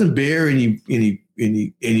 It doesn't bear any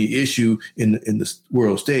issue in the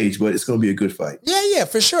world stage, but it's going to be a good fight. Yeah,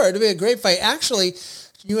 for sure. It'll be a great fight. Actually,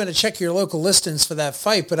 you want to check your local listings for that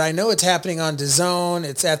fight, but I know it's happening on DAZN.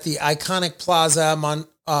 It's at the iconic Plaza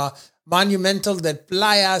Monumental de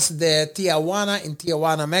Playas de Tijuana in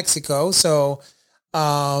Tijuana, Mexico. So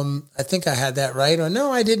I think I had that right. Or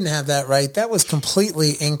no, I didn't have that right. That was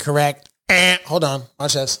completely incorrect. Hold on.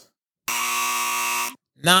 Watch this.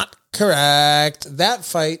 Not correct. That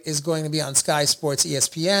fight is going to be on Sky Sports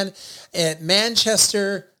ESPN at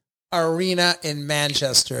Manchester Arena in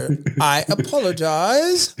Manchester. I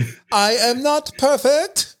apologize. I am not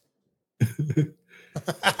perfect.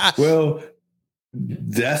 Well,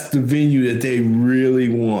 that's the venue that they really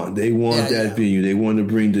want. They want that venue. They want to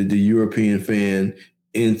bring the European fan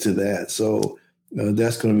into that. So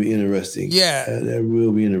that's going to be interesting. Yeah. That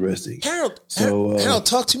will be interesting. Harold,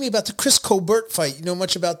 talk to me about the Chris Colbert fight. You know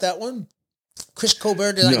much about that one? Chris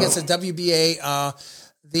Colbert, I guess the WBA,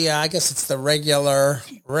 I guess it's the regular.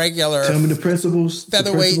 Tell me the principals.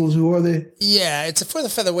 Featherweight. The principals, who are they? Yeah, it's for the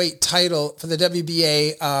featherweight title, for the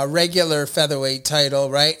WBA regular featherweight title,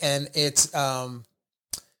 right? And it's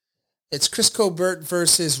Chris Colbert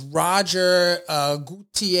versus Roger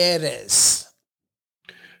Gutierrez.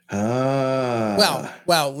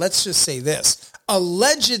 Well, let's just say this.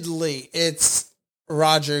 Allegedly, it's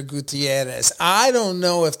Roger Gutierrez. I don't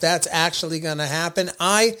know if that's actually going to happen.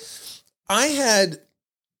 I had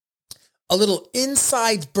a little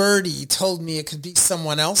inside birdie told me it could be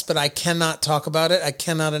someone else, but I cannot talk about it. I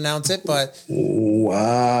cannot announce it, but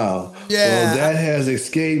wow. Yeah. Well, that has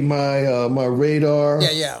escaped my my radar.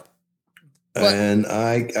 Yeah. But, and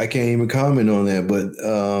I can't even comment on that, but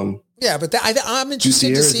but I'm interested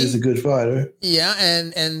Gutierrez to see. Is a good fighter. Yeah,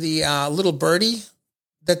 and the little birdie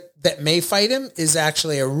that that may fight him is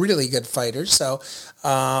actually a really good fighter. So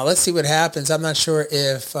let's see what happens. I'm not sure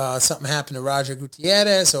if something happened to Roger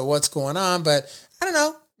Gutierrez or what's going on, but I don't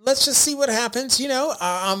know. Let's just see what happens. You know,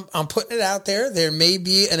 I'm putting it out there. There may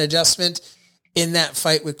be an adjustment in that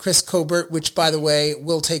fight with Chris Colbert, which, by the way,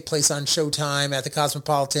 will take place on Showtime at the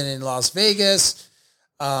Cosmopolitan in Las Vegas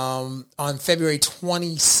on February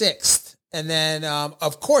 26th. And then,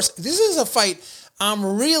 of course, this is a fight I'm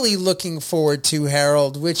really looking forward to,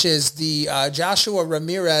 Harold, which is the Joshua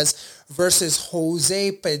Ramirez versus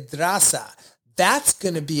Jose Pedraza. That's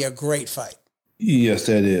going to be a great fight. Yes,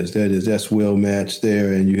 that is. That's well matched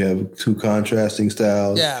there, and you have two contrasting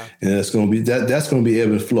styles. Yeah, and that's going to be that's going to be ebb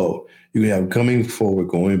and flow. You can have coming forward,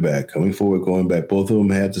 going back, coming forward, going back. Both of them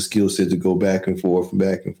have the skill set to go back and forth and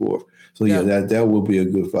back and forth. So yeah, that will be a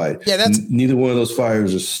good fight. Yeah, neither one of those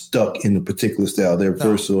fighters are stuck in a particular style. They're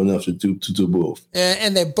versatile enough to do both.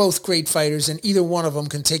 And they're both great fighters, and either one of them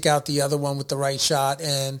can take out the other one with the right shot.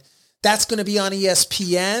 And that's going to be on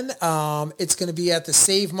ESPN. It's going to be at the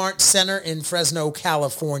Save Mart Center in Fresno,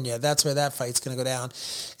 California. That's where that fight's going to go down.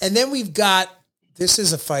 And then we've got, this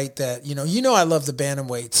is a fight that, you know, I love the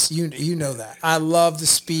bantamweights. You know that. I love the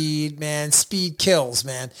speed, man. Speed kills,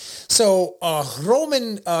 man. So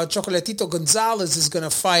Roman Chocolatito Gonzalez is going to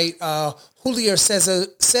fight Julio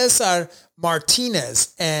Cesar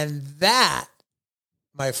Martinez. And that,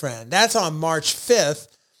 my friend, that's on March 5th.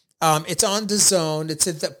 It's on DAZN. It's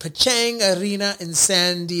at the Pachang Arena in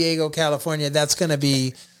San Diego, California. That's going to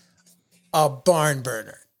be a barn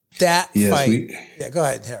burner. That fight. Yeah, go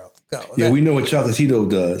ahead, Harold. Go. Yeah, we know what Chocolatito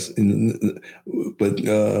does, but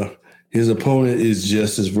his opponent is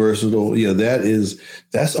just as versatile. Yeah,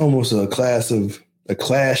 that's almost a clash of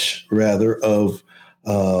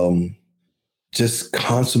just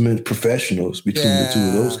consummate professionals between the two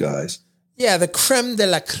of those guys. Yeah, the creme de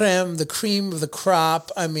la creme, the cream of the crop.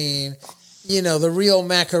 I mean, you know, the real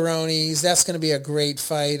macaronis. That's going to be a great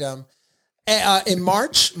fight. In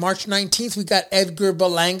March 19th, we got Edgar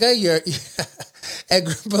Berlanga.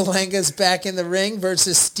 Edgar Berlanga's back in the ring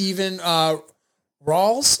versus Steven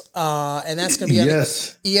Rawls. And that's going to be on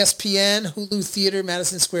ESPN, Hulu Theater,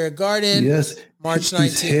 Madison Square Garden. Yes. March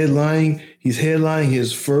 19th. He's headlining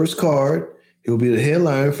his first card. He'll be the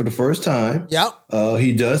headliner for the first time. Yep.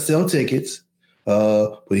 He does sell tickets,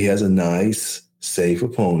 but he has a nice, safe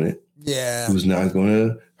opponent. Yeah. Who's not going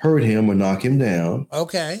to hurt him or knock him down.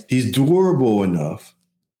 Okay. He's durable enough,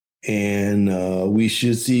 and we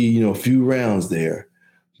should see, a few rounds there.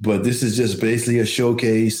 But this is just basically a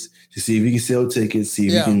showcase to see if he can sell tickets, see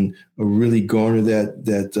if he can really garner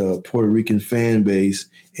that Puerto Rican fan base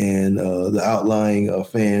and the outlying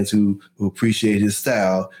fans who appreciate his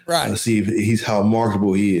style. Right. See if how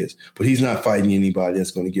marketable he is. But he's not fighting anybody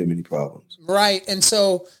that's going to give him any problems. Right. And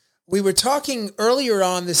so we were talking earlier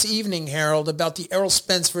on this evening, Harold, about the Errol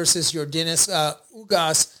Spence versus Yordenis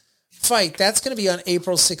Ugas fight. That's going to be on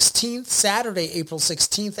April 16th, Saturday, April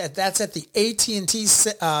 16th. That's at the AT&T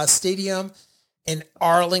Stadium in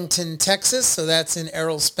Arlington, Texas. So that's in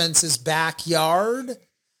Errol Spence's backyard,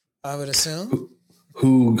 I would assume.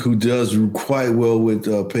 Who does quite well with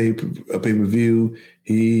pay-per-view.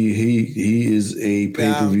 He is a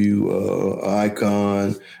pay-per-view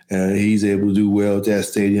icon, and he's able to do well at that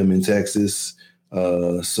stadium in Texas.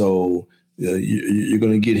 So you're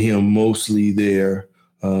going to get him mostly there.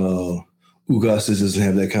 Ugas doesn't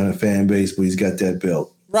have that kind of fan base, but he's got that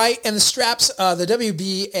belt. Right, and the straps, the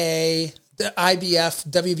WBA, the IBF,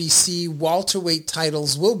 WBC welterweight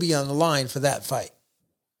titles will be on the line for that fight.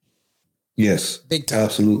 Yes, big time.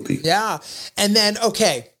 Absolutely. Yeah. And then,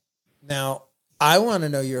 okay, now I want to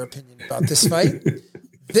know your opinion about this fight.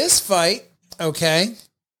 This fight, okay.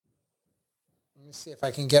 Let me see if I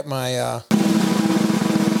can get my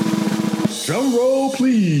drum roll,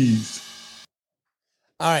 please.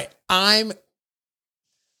 All right. I'm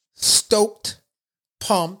stoked,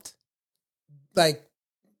 pumped, like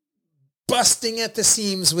busting at the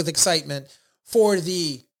seams with excitement for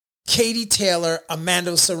the Katie Taylor,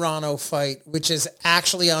 Amanda Serrano fight, which is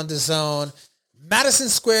actually on DAZN, Madison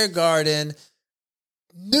Square Garden,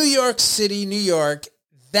 New York City, New York.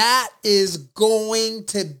 That is going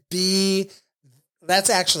to be,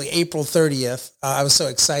 that's actually April 30th. I was so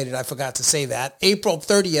excited. I forgot to say that. April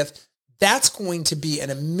 30th. That's going to be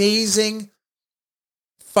an amazing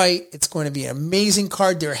fight. It's going to be an amazing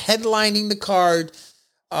card. They're headlining the card.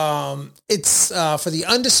 It's for the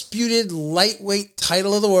undisputed lightweight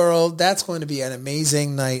title of the world. That's going to be an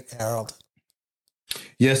amazing night, Harold.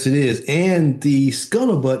 Yes, it is. And the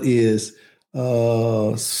scuttlebutt is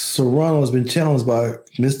Serrano has been challenged by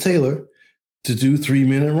Miss Taylor to do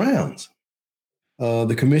 3-minute rounds.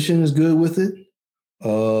 The commission is good with it.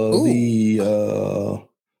 The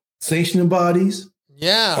sanctioning bodies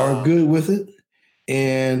are good with it.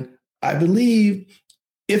 And I believe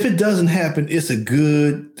if it doesn't happen, it's a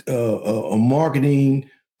good a marketing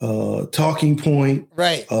talking point.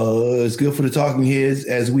 Right. It's good for the talking heads,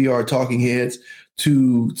 as we are talking heads,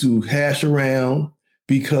 to hash around,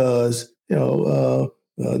 because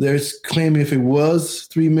there's claiming if it was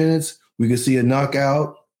 3 minutes, we could see a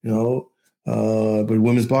knockout. But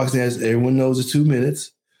women's boxing, as everyone knows, is 2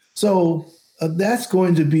 minutes. So that's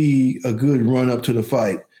going to be a good run up to the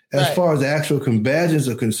fight. As far as the actual combatants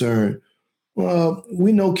are concerned, well,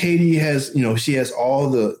 we know Katie has, she has all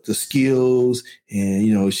the skills,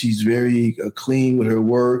 and, she's very clean with her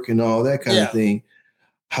work and all that kind of thing.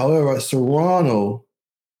 However, Serrano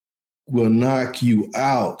will knock you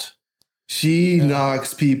out. She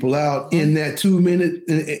knocks people out in that 2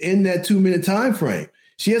 minute time frame.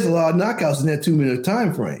 She has a lot of knockouts in that 2 minute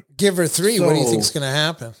time frame. Give her 3. So, what do you think is going to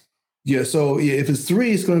happen? Yeah, so if it's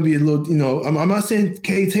 3, it's going to be a little, I'm not saying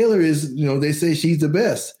Kay Taylor is, they say she's the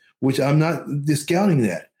best, which I'm not discounting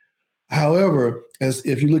that. However,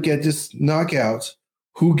 if you look at just knockouts,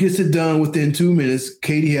 who gets it done within 2 minutes?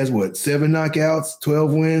 Katie has 7 knockouts,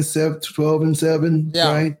 12 wins, 12-7,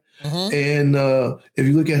 right? Mm-hmm. And if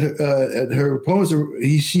you look at her opponents,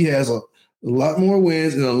 she has a lot more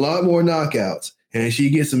wins and a lot more knockouts, and she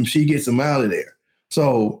gets them out of there.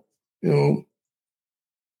 So,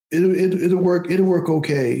 it'll work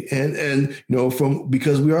okay. And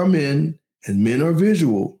because we are men and men are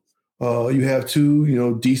visual, you have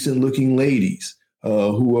 2 decent looking ladies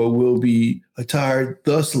who will be attired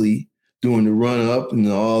thusly doing the run up and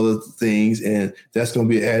all the things, and that's going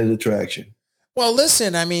to be an added attraction. Well,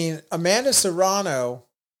 listen, I mean, Amanda Serrano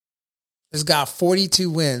has got 42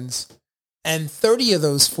 wins, and 30 of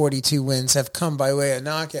those 42 wins have come by way of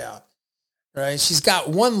knockout, right? She's got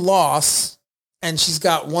 1 loss, and she's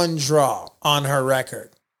got 1 draw on her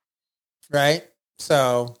record, right?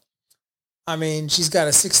 So, I mean, she's got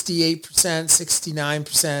a 68%,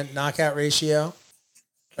 69% knockout ratio,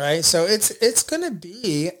 right? So it's going to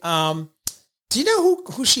be, do you know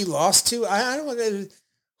who she lost to? I don't know.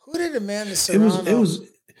 Who did Amanda Serrano? It was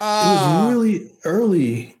really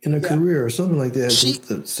early in her career or something like that.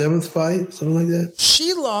 The 7th fight, something like that.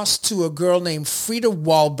 She lost to a girl named Frida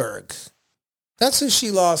Wahlberg. That's who she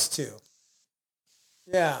lost to.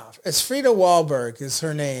 Yeah, it's Frida Wahlberg is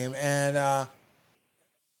her name. And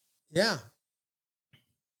yeah.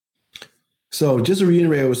 So just to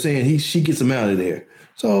reiterate, I was saying she gets him out of there.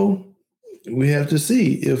 So we have to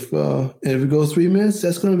see if it goes 3 minutes.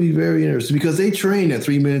 That's going to be very interesting because they train at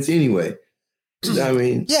 3 minutes anyway. I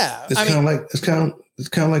mean, it's kind of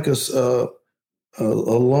like a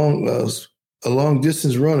long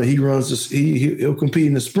distance runner. He runs he'll compete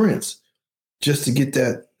in the sprints just to get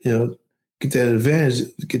that get that advantage,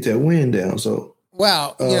 get that win down. So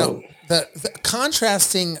the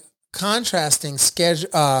contrasting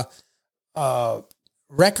schedule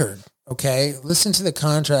record. Okay, listen to the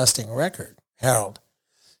contrasting record, Harold.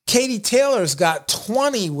 Katie Taylor's got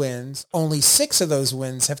 20 wins. Only 6 of those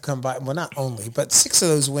wins have come by, well, not only, but 6 of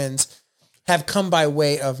those wins have come by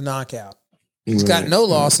way of knockout. She's got no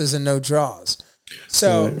losses and no draws.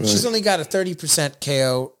 So she's only got a 30%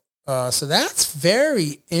 KO. So that's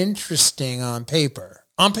very interesting on paper,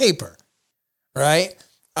 right?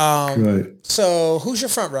 So who's your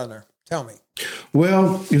front runner? Tell me.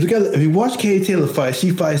 Well, if you watch Katie Taylor fight,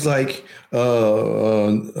 she fights like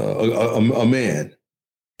a man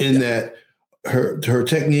in that her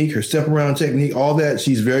technique, her step around technique, all that,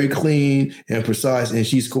 she's very clean and precise, and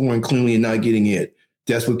she's scoring cleanly and not getting hit.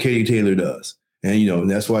 That's what Katie Taylor does. And,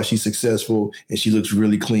 that's why she's successful, and she looks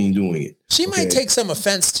really clean doing it. She might take some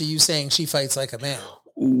offense to you saying she fights like a man.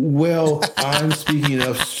 Well, I'm speaking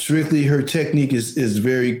of strictly her technique is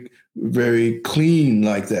very, very clean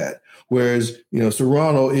like that. Whereas,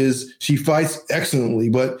 Serrano she fights excellently,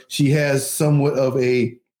 but she has somewhat of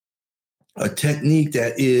a technique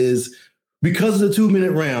that is, because of the 2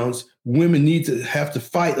 minute rounds, women have to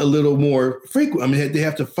fight a little more frequent. I mean, they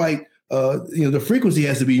have to fight, the frequency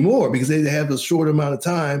has to be more because they have a short amount of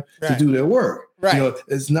time to do their work. Right.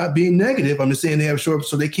 It's not being negative. I'm just saying they have short,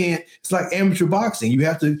 so they can't, it's like amateur boxing.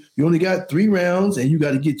 You only got 3 rounds and you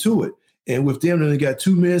got to get to it. And with them, they only got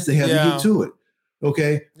 2 minutes, they have to get to it.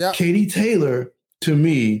 Okay. Yep. Katie Taylor, to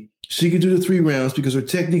me, she could do the 3 rounds because her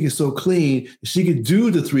technique is so clean. She could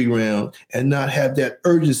do the 3 round and not have that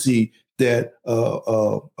urgency that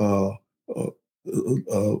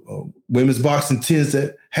women's boxing tends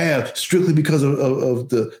to have strictly because of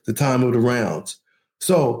the time of the rounds.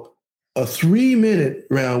 So a 3 minute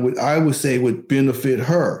round I would say would benefit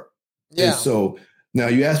her. Yeah. And so now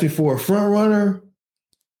you asked me for a front runner.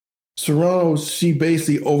 Serrano, she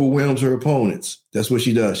basically overwhelms her opponents. That's what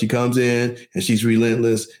she does. She comes in and she's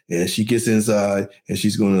relentless and she gets inside and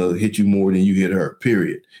she's going to hit you more than you hit her,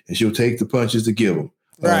 period. And she'll take the punches to give them.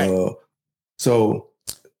 Right. So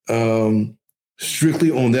strictly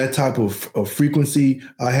on that type of frequency,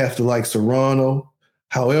 I have to like Serrano.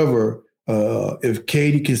 However, if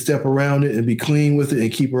Katie can step around it and be clean with it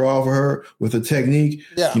and keep her off of her with a technique,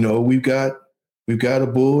 we've got a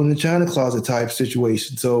bull in the china closet type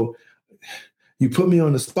situation. So you put me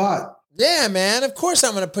on the spot. Yeah, man. Of course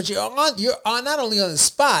I'm going to put you on. You're on not only on the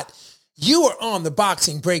spot, you are on the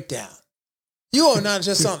boxing breakdown. You are not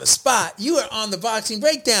just on the spot. You are on the boxing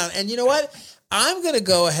breakdown. And you know what? I'm going to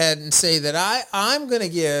go ahead and say that I'm going to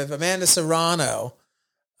give Amanda Serrano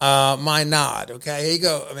my nod. Okay, here you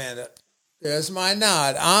go, Amanda. There's my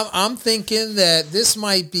nod. I'm thinking that this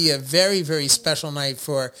might be a very, very special night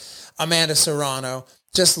for Amanda Serrano.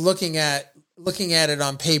 Just looking at it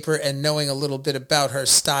on paper and knowing a little bit about her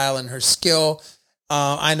style and her skill,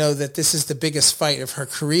 I know that this is the biggest fight of her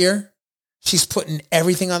career. She's putting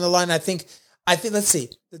everything on the line. I think. Let's see.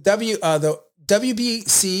 The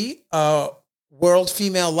WBC World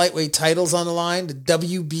Female Lightweight title's on the line. The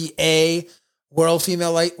WBA World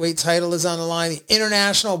Female Lightweight title is on the line. The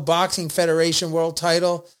International Boxing Federation World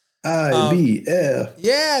title. IBF.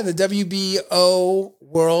 Yeah, the WBO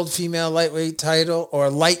World Female Lightweight title or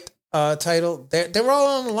light title. They're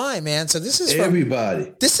all on the line, man. So this is for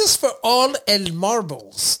everybody. This is for all el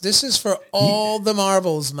marbles. This is for all the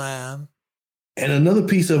marbles, man. And another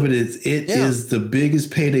piece of it is is the biggest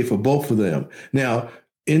payday for both of them. Now,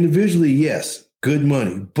 individually, yes, good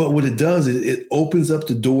money. But what it does is it opens up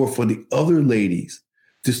the door for the other ladies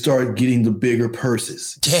to start getting the bigger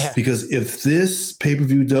purses. Yeah. Because if this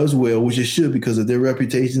pay-per-view does well, which it should because of their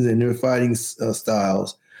reputations and their fighting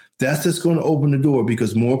styles, that's just going to open the door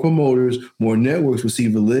because more promoters, more networks will see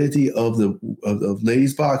validity of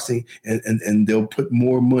ladies boxing and they'll put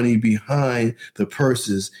more money behind the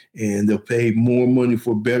purses and they'll pay more money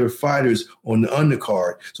for better fighters on the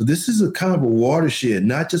undercard. So this is a kind of a watershed,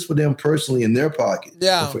 not just for them personally in their pocket,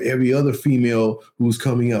 but for every other female who's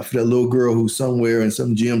coming up, for that little girl who's somewhere in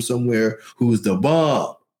some gym somewhere who's the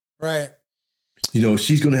bomb. Right.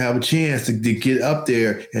 She's going to have a chance to get up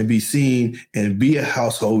there and be seen and be a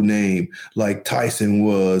household name like Tyson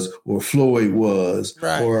was or Floyd was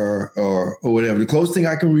or whatever. The closest thing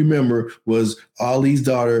I can remember was Ali's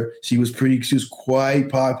daughter. She was quite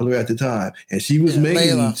popular at the time. And she was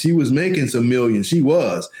making some millions. She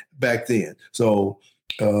was back then. So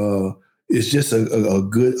it's just a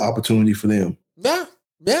good opportunity for them. Yeah.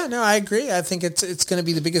 Yeah, no, I agree. I think it's going to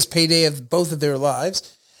be the biggest payday of both of their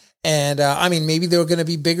lives. And maybe there are going to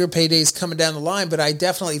be bigger paydays coming down the line, but I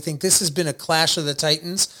definitely think this has been a clash of the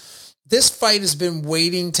Titans. This fight has been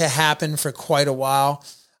waiting to happen for quite a while.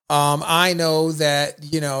 I know that,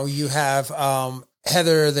 you have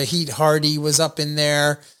Heather, the Heat Hardy was up in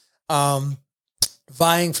there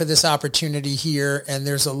vying for this opportunity here. And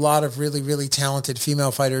there's a lot of really, really talented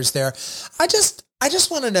female fighters there. I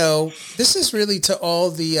just want to know, this is really to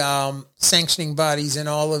all the sanctioning bodies and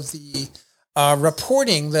all of the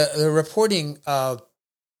reporting, the reporting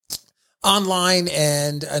online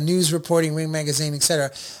and news reporting, Ring Magazine,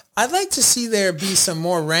 etc. I'd like to see there be some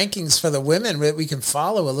more rankings for the women that we can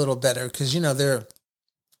follow a little better because, the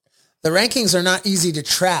rankings are not easy to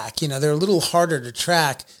track. They're a little harder to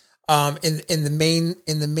track in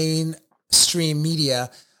the mainstream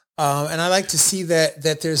media. And I like to see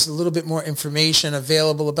that there's a little bit more information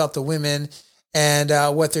available about the women and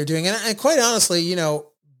what they're doing. And quite honestly,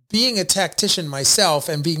 being a tactician myself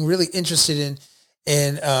and being really interested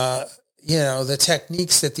in the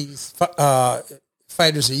techniques that these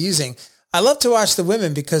fighters are using, I love to watch the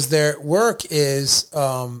women because their work is,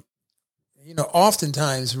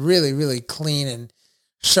 oftentimes really, really clean and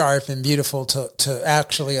sharp and beautiful to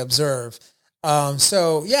actually observe.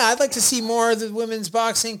 I'd like to see more of the women's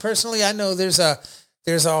boxing. Personally, I know there's a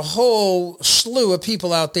whole slew of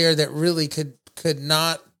people out there that really could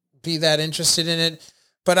not be that interested in it.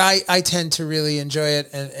 But I tend to really enjoy it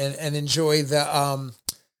and enjoy the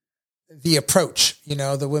approach,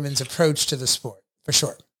 the women's approach to the sport, for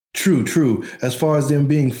sure. True. As far as them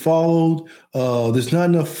being followed, there's not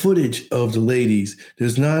enough footage of the ladies.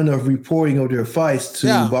 There's not enough reporting of their fights to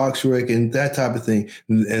BoxRec and that type of thing.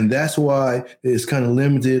 And that's why it's kind of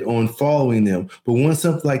limited on following them. But once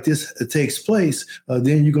something like this takes place,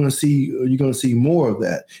 then you're going to see more of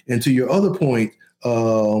that. And to your other point,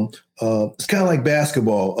 it's kind of like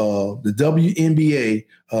basketball. The WNBA,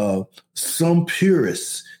 some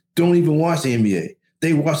purists don't even watch the NBA.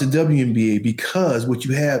 they watch the WNBA because what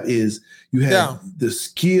you have is you have the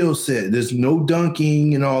skill set. There's no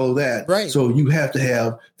dunking and all of that. Right. So you have to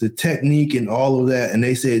have the technique and all of that. And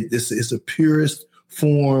they said this is the purest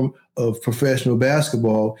form of professional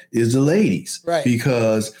basketball is the ladies. Right.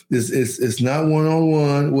 Because it's not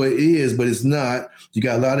one-on-one. Well, it is, but it's not. You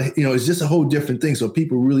got a lot of, it's just a whole different thing. So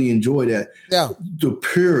people really enjoy that. Yeah. The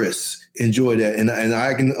purists enjoy that. And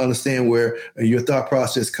I can understand where your thought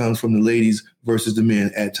process comes from the ladies versus the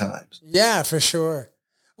men at times. Yeah, for sure.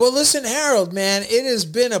 Well, listen, Harold, man, it has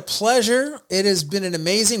been a pleasure. It has been an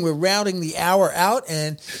amazing. We're rounding the hour out,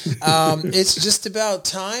 and it's just about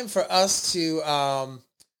time for us to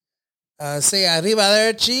say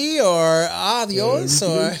arrivederci or adios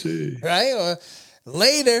or right or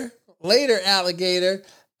later, alligator.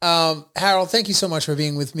 Harold, thank you so much for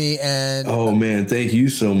being with me. And oh man, thank you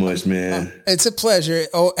so much, man. It's a pleasure.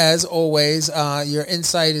 Oh, as always, your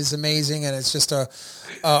insight is amazing, and it's just a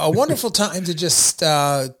wonderful time to just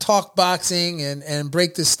talk boxing and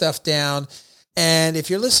break this stuff down. And if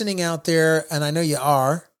you're listening out there, and I know you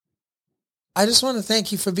are, I just want to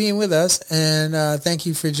thank you for being with us, and thank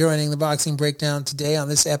you for joining the Boxing Breakdown today on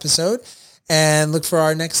this episode. And look for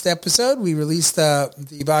our next episode. We release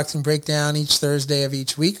the Boxing Breakdown each Thursday of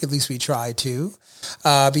each week. At least we try to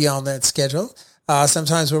be on that schedule.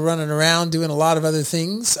 Sometimes we're running around doing a lot of other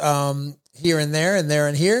things here and there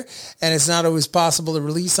and here. And it's not always possible to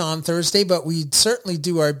release on Thursday, but we certainly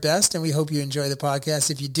do our best. And we hope you enjoy the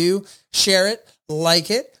podcast. If you do, share it,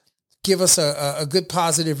 like it, give us a good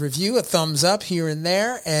positive review, a thumbs up here and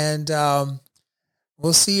there. And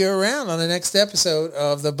we'll see you around on the next episode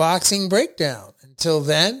of the Boxing Breakdown. Until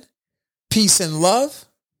then, peace and love,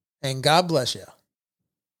 and God bless you.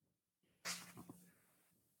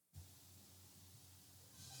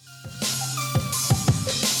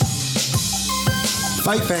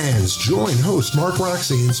 Fight fans, join host Mark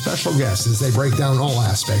Roxy and special guests as they break down all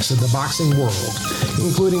aspects of the boxing world,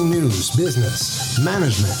 including news, business,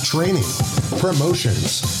 management, training,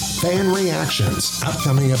 promotions, fan reactions,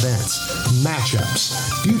 upcoming events,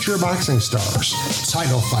 matchups, future boxing stars,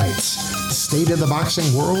 title fights, state of the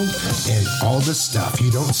boxing world, and all the stuff you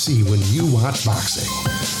don't see when you watch boxing.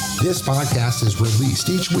 This podcast is released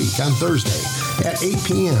each week on Thursday at 8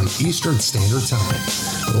 p.m. Eastern Standard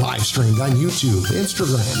Time. Live streamed on YouTube,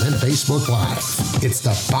 Instagram, and Facebook Live. It's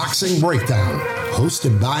the Boxing Breakdown,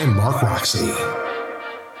 hosted by Mark Roxy.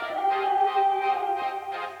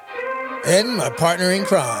 And my partner in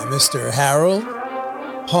crime, Mr. Harold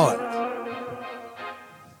Hunt.